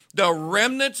The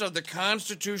remnants of the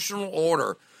constitutional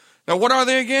order. Now, what are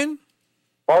they again?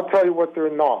 I'll tell you what they're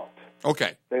not.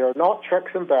 Okay. They are not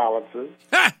checks and balances.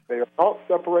 Ha! They are not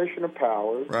separation of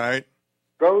powers. Right.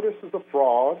 SCOTUS is a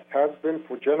fraud, has been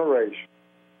for generations.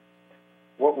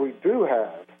 What we do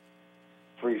have,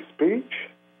 free speech,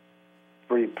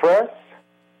 free press,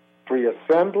 free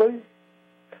assembly,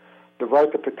 the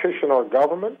right to petition our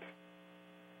government,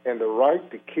 and the right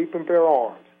to keep and bear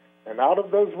arms. And out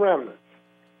of those remnants,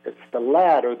 it's the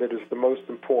latter that is the most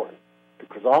important,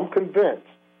 because I'm convinced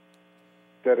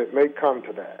that it may come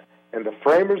to that. And the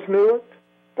framers knew it.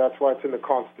 That's why it's in the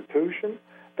Constitution.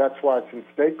 That's why it's in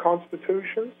state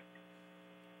constitutions.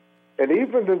 And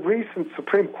even the recent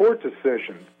Supreme Court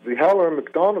decisions, the Heller and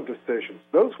McDonald decisions,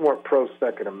 those weren't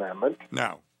pro-Second Amendment.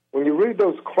 No. When you read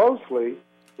those closely,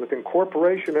 with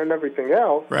incorporation and everything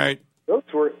else, right, those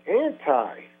were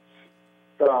anti-core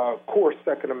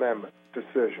Second Amendment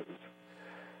decisions.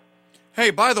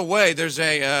 Hey, by the way, there's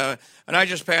and I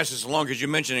just passed this along because you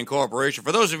mentioned incorporation.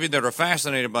 For those of you that are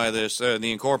fascinated by this,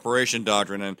 the incorporation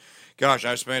doctrine, and gosh,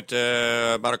 I spent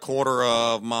about a quarter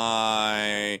of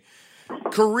my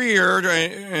career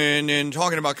in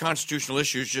talking about constitutional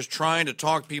issues, just trying to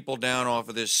talk people down off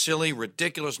of this silly,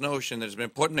 ridiculous notion that has been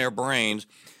put in their brains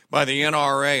by the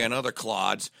NRA and other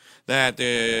clods that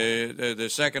the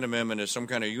Second Amendment is some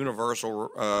kind of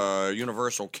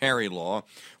universal carry law,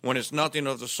 when it's nothing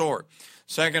of the sort.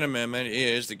 Second Amendment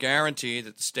is the guarantee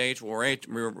that the states will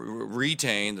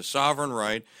retain the sovereign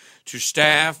right to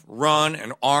staff, run,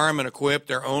 and arm and equip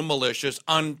their own militias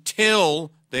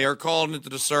until they are called into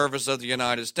the service of the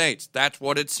United States. That's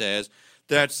what it says.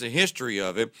 That's the history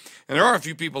of it. And there are a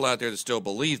few people out there that still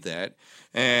believe that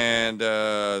and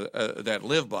that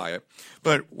live by it.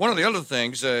 But one of the other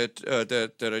things that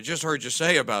I just heard you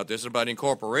say about this, about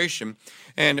incorporation,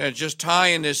 and just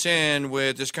tying this in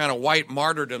with this kind of white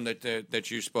martyrdom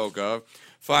that you spoke of,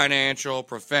 financial,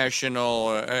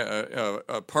 professional,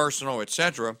 personal,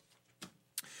 etc.,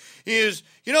 is,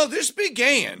 this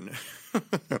began...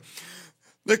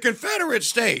 The Confederate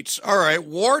States, all right,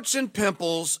 warts and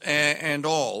pimples and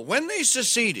all, when they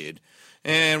seceded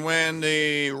and when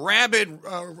the rabid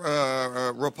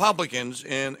Republicans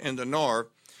in the North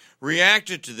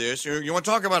reacted to this, you want to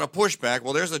talk about a pushback?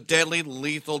 Well, there's a deadly,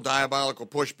 lethal, diabolical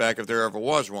pushback, if there ever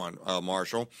was one,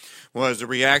 Marshall, was the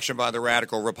reaction by the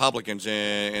radical Republicans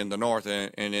in the North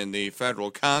and in the federal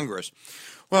Congress.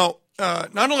 Well,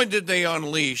 not only did they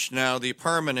unleash now the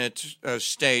permanent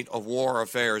state of war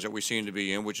affairs that we seem to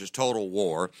be in, which is total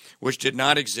war, which did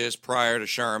not exist prior to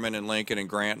Sherman and Lincoln and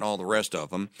Grant and all the rest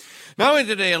of them. Not only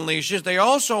did they unleash it, they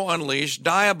also unleashed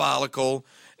diabolical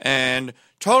and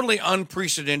totally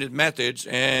unprecedented methods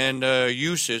and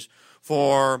uses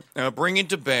for bringing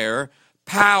to bear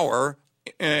power,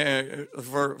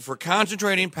 for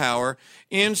concentrating power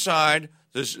inside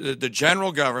the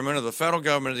general government or the federal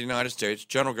government of the United States.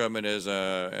 General government as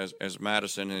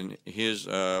Madison and his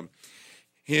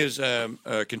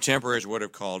contemporaries would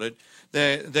have called it.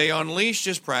 They unleashed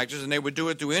this practice, and they would do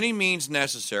it through any means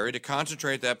necessary to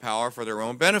concentrate that power for their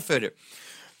own benefit.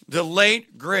 The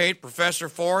late, great Professor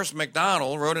Forrest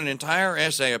McDonald wrote an entire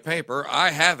essay, a paper.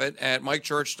 I have it at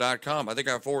MikeChurch.com. I think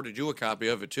I forwarded you a copy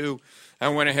of it, too. I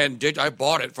went ahead and I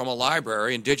bought it from a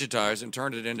library and digitized and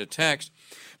turned it into text.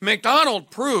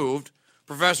 McDonald proved,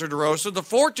 Professor DeRosa, the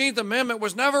 14th Amendment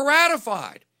was never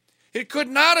ratified. It could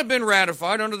not have been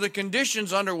ratified under the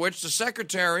conditions under which the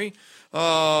Secretary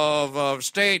of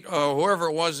State, whoever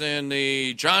it was in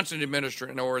the Johnson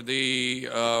administration, or the,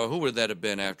 who would that have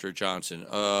been after Johnson?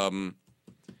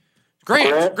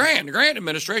 Grant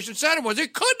administration said it was.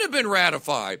 It couldn't have been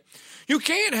ratified. You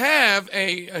can't have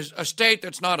a state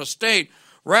that's not a state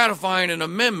ratifying an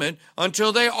amendment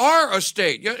until they are a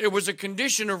state. It was a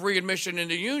condition of readmission in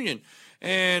the Union.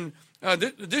 And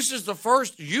this is the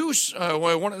first use,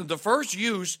 one of the first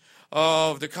use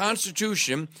of the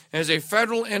Constitution as a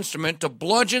federal instrument to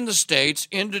bludgeon the states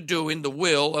into doing the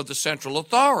will of the central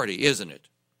authority, isn't it?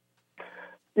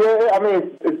 Yeah, I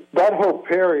mean, that whole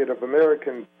period of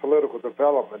American political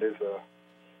development is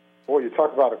you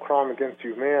talk about a crime against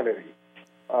humanity.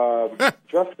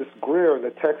 Justice Greer in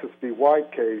the Texas v.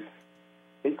 White case,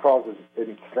 he calls it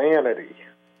insanity.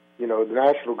 The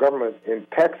national government in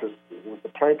Texas was the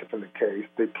plaintiff in the case.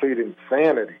 They plead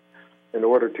insanity in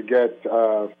order to get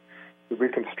the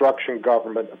Reconstruction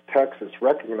government of Texas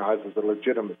recognized as a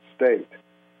legitimate state.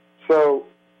 So,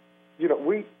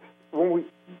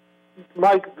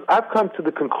 Mike, I've come to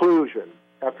the conclusion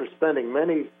after spending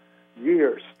many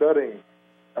years studying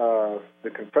the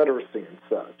Confederacy and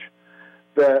such,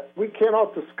 that we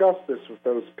cannot discuss this with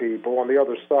those people on the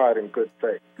other side in good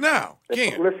faith. No, They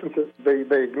can't. listen to. They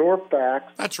ignore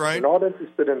facts. That's right. They're not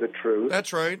interested in the truth.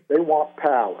 That's right. They want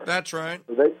power. That's right.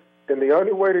 And the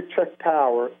only way to check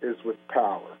power is with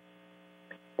power.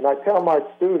 And I tell my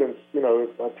students,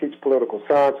 I teach political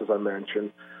science, as I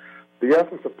mentioned, the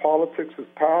essence of politics is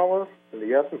power, and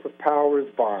the essence of power is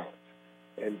violence.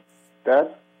 And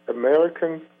that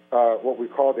American, what we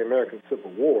call the American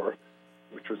Civil War,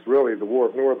 which was really the war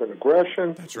of northern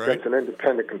aggression against an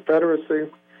independent Confederacy,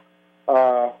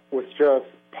 was just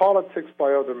politics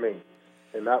by other means,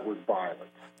 and that was violence.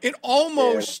 It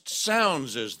almost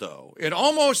sounds as though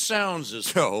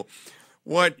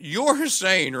what you're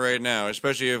saying right now,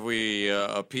 especially if we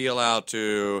appeal out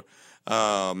to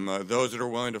those that are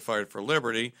willing to fight for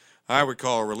liberty, I would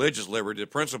call religious liberty, the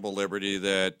principal liberty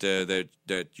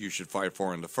that you should fight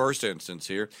for in the first instance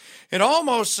here. It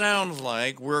almost sounds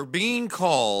like we're being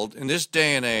called in this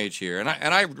day and age here, and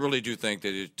I really do think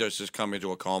that it just is coming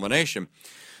to a culmination.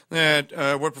 That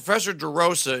what Professor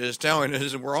DeRosa is telling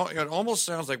us, it almost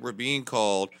sounds like we're being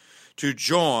called to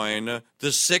join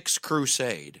the Sixth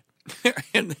Crusade,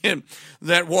 and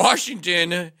that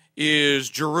Washington is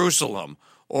Jerusalem,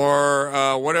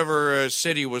 or whatever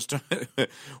city was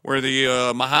where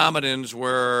the Mohammedans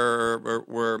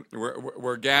were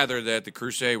gathered that the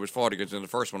crusade was fought against. In the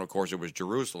first one, of course, it was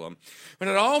Jerusalem. But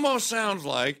it almost sounds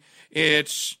like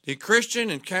it's the Christian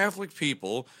and Catholic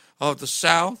people of the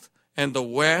South and the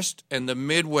West and the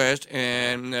Midwest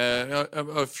and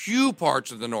a few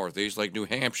parts of the Northeast, like New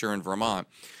Hampshire and Vermont,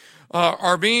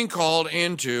 are being called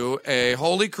into a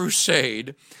holy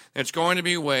crusade that's going to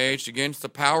be waged against the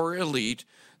power elite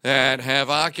that have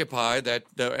occupied that,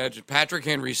 as Patrick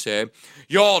Henry said,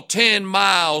 your 10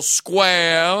 miles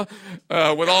square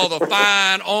with all the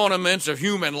fine ornaments of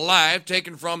human life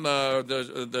taken from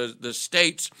the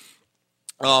states.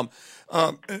 That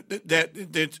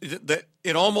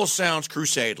it almost sounds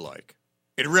crusade-like.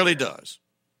 It really does.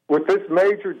 With this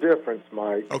major difference,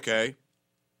 Mike. Okay.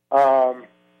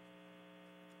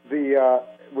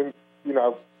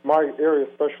 My area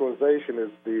of specialization is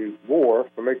the war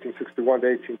from 1861 to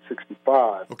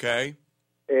 1865. Okay.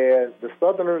 And the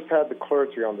Southerners had the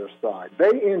clergy on their side.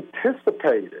 They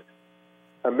anticipated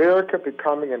America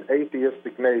becoming an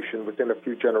atheistic nation within a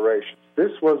few generations.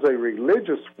 This was a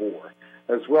religious war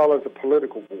as well as a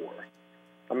political war.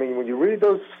 I mean, when you read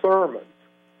those sermons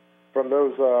from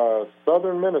those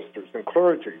Southern ministers and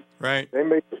clergy, right, they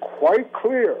make it quite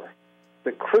clear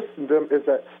that Christendom is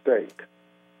at stake.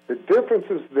 The difference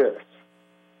is this.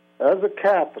 As a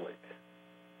Catholic,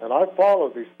 and I follow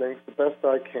these things the best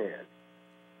I can,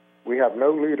 we have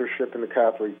no leadership in the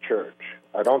Catholic Church.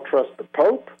 I don't trust the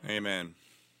Pope. Amen.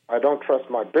 I don't trust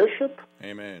my bishop.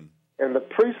 Amen. And the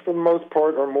priests, for the most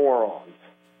part, are morons.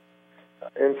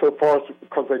 Insofar as,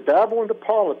 because they dabble into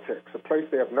politics, a place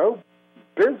they have no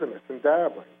business in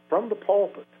dabbling, from the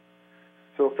pulpit.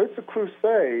 So if it's a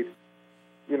crusade,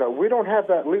 we don't have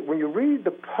that. When you read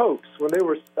the popes, when they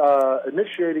were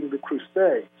initiating the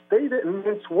crusades, they didn't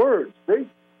mince words.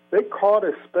 They called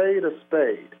a spade a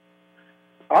spade.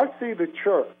 I see the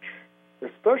church,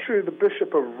 especially the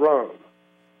Bishop of Rome,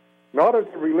 not as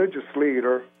a religious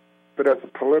leader, but as a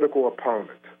political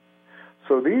opponent.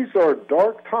 So these are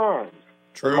dark times,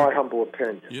 in my humble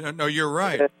opinion. No, you're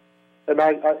right. And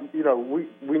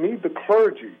we need the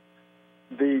clergy,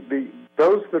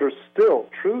 those that are still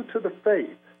true to the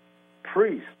faith,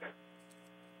 priests,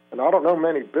 and I don't know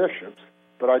many bishops,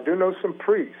 but I do know some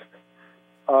priests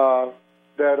I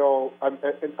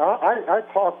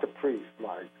talk to priests,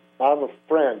 Mike. I have a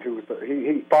friend who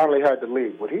he finally had to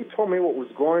leave. When he told me what was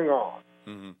going on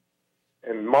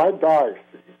in my diocese,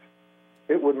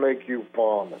 it would make you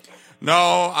vomit.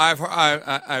 No,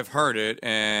 I've heard it,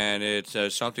 and it's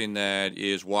something that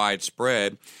is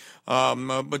widespread.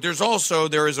 But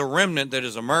there is a remnant that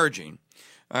is emerging.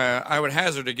 I would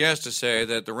hazard a guess to say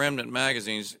that the Remnant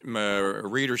magazine's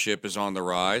readership is on the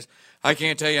rise. I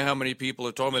can't tell you how many people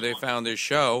have told me they found this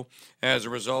show as a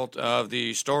result of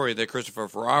the story that Christopher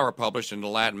Ferrara published in the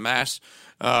Latin Mass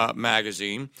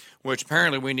magazine, which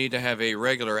apparently we need to have a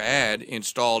regular ad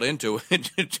installed into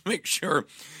it to make sure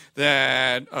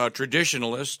that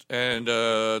traditionalists and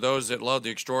those that love the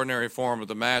extraordinary form of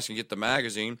the Mass and get the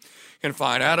magazine can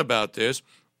find out about this.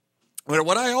 But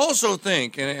what I also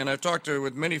think, and I've talked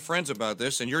with many friends about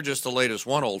this, and you're just the latest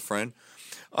one, old friend,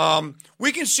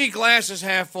 we can see glasses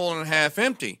half full and half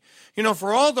empty.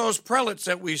 For all those prelates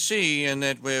that we see and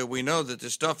that we know that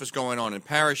this stuff is going on in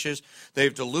parishes,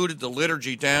 they've diluted the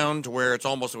liturgy down to where it's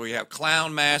almost we have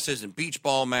clown masses and beach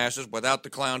ball masses without the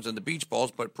clowns and the beach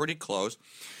balls, but pretty close.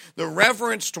 the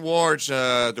reverence towards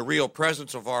the real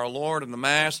presence of our Lord in the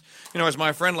Mass. As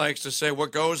my friend likes to say,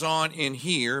 what goes on in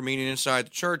here, meaning inside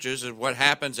the churches, is what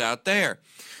happens out there.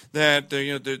 That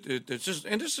it's just,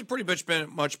 and this has pretty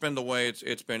much been the way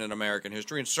it's been in American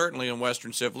history, and certainly in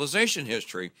Western civilization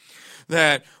history.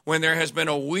 That when there has been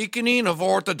a weakening of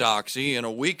orthodoxy and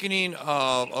a weakening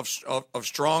of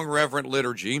strong reverent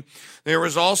liturgy, there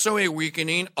is also a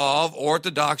weakening of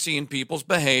orthodoxy in people's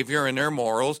behavior and their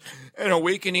morals, and a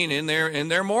weakening in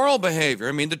their moral behavior.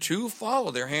 I mean, the two follow;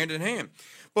 they're hand in hand.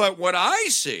 But what I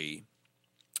see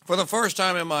for the first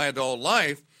time in my adult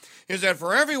life is that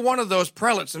for every one of those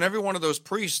prelates and every one of those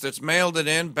priests that's mailed it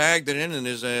in, bagged it in, and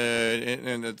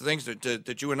and the things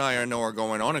that you and I know are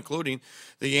going on, including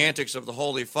the antics of the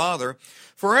Holy Father,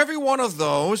 for every one of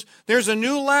those, there's a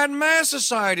new Latin Mass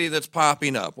society that's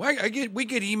popping up. We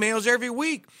get emails every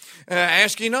week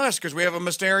asking us, because we have a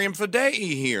Mysterium Fidei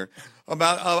here,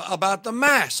 about the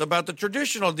Mass, about the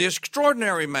traditional, the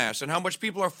extraordinary Mass, and how much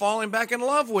people are falling back in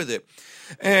love with it.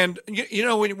 And,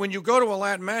 when you go to a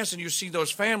Latin Mass and you see those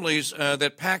families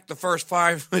that pack the first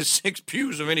 5 or 6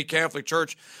 pews of any Catholic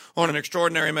church on an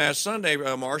extraordinary Mass Sunday,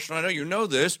 Marshall, I know you know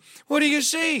this, what do you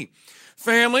see?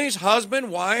 Families,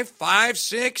 husband, wife, 5,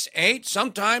 6, 8,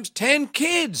 sometimes 10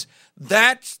 kids.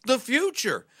 That's the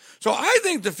future. So I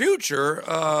think the future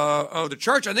of the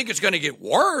church, I think it's going to get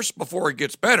worse before it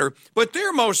gets better, but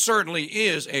there most certainly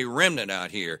is a remnant out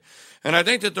here. And I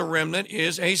think that the remnant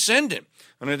is ascendant.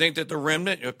 And I think that the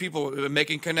remnant, people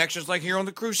making connections like here on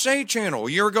the CRUSADE Channel.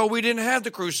 A year ago, we didn't have the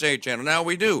CRUSADE Channel. Now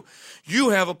we do. You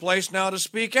have a place now to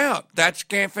speak out. That's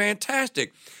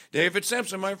fantastic. David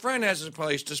Simpson, my friend, has a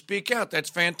place to speak out. That's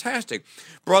fantastic.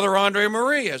 Brother Andre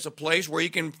Marie has a place where he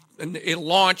can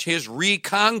launch his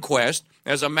reconquest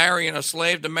as a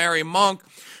slave to Mary Monk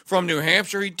from New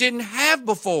Hampshire he didn't have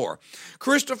before.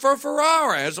 Christopher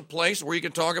Ferrara has a place where he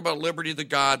can talk about liberty, the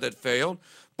God that failed,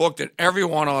 book that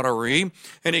everyone ought to read,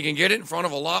 and he can get it in front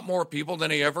of a lot more people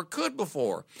than he ever could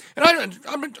before. And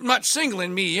I'm not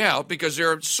singling me out, because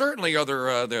there are certainly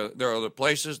other there are other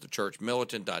places, the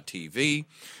churchmilitant.tv,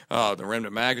 the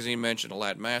Remnant Magazine mentioned the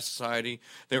Latin Mass Society.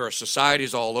 There are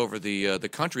societies all over the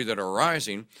country that are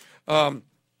rising.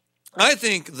 I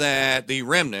think that the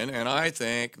remnant, and I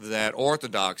think that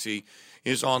orthodoxy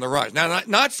is on the rise. Now,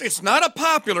 it's not a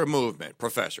popular movement,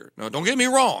 Professor. No, don't get me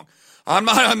wrong. I'm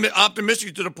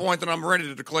optimistic to the point that I'm ready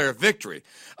to declare victory.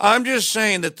 I'm just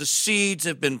saying that the seeds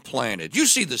have been planted. You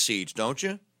see the seeds, don't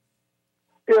you?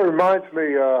 Yeah, it reminds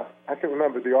me, I can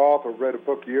remember the author read a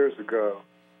book years ago,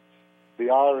 The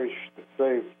Irish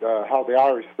Saved, how the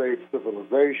Irish saved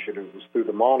civilization. It was through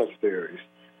the monasteries.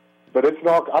 But it's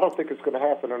not. I don't think it's going to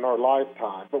happen in our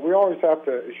lifetime. But we always have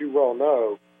to, as you well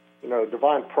know,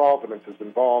 divine providence is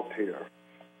involved here.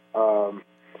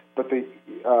 But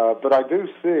I do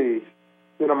see,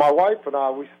 my wife and I,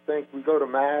 we go to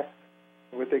Mass,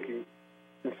 and we're thinking,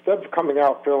 instead of coming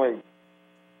out feeling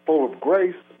full of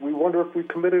grace, we wonder if we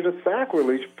committed a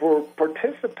sacrilege for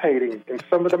participating in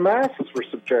some of the Masses we're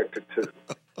subjected to.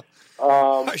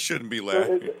 I shouldn't be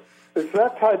laughing. It's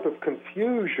that type of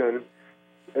confusion.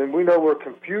 And we know where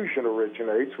confusion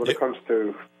originates when it comes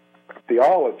to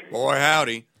theology. Boy,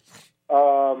 howdy.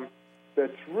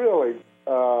 That's really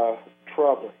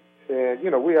troubling.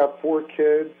 And, we have 4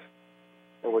 kids,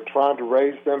 and we're trying to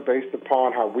raise them based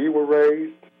upon how we were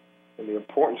raised and the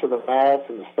importance of the Mass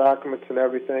and the sacraments and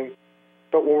everything.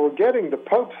 But when we're getting the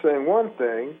Pope saying one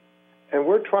thing, and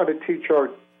we're trying to teach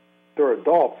they're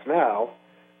adults now,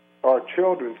 our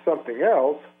children something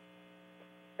else,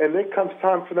 and it comes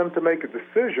time for them to make a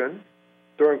decision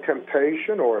during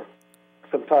temptation or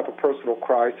some type of personal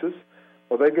crisis.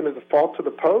 Are they going to default to the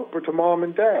Pope or to Mom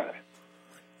and Dad?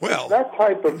 Well, it's that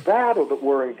type of battle that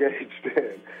we're engaged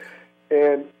in.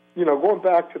 And, going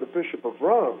back to the Bishop of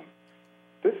Rome,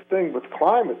 this thing with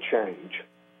climate change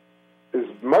is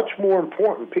much more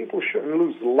important. People shouldn't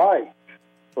lose light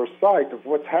or sight of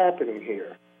what's happening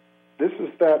here. This is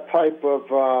that type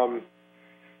of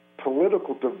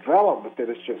political development that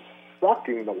is just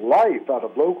sucking the life out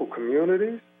of local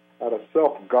communities, out of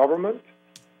self-government,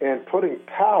 and putting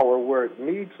power where it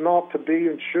needs not to be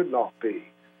and should not be.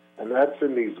 And that's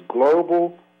in these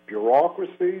global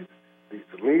bureaucracies, these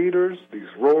leaders, these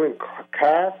ruling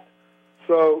castes.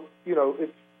 So,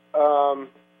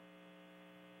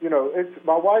 it's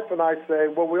my wife and I say,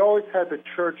 well, we always had the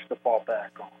church to fall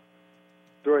back on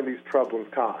during these troubling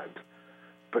times.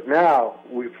 But now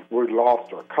we've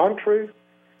lost our country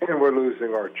and we're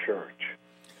losing our church.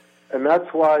 And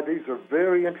that's why these are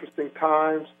very interesting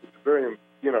times. It's a very,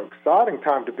 exciting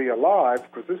time to be alive,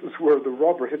 because this is where the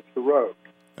rubber hits the road.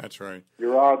 That's right.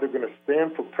 You're either going to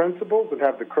stand for principles and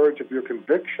have the courage of your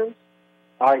convictions,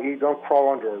 i.e., don't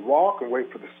crawl under a rock and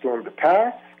wait for the storm to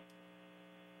pass,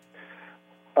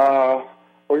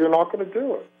 or you're not going to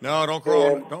do it. No, don't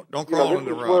crawl. Don't crawl under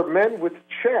the rock. This is where men with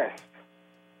chest,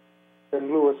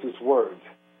 in Lewis's words,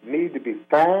 need to be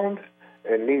found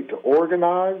and need to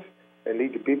organize and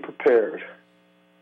need to be prepared.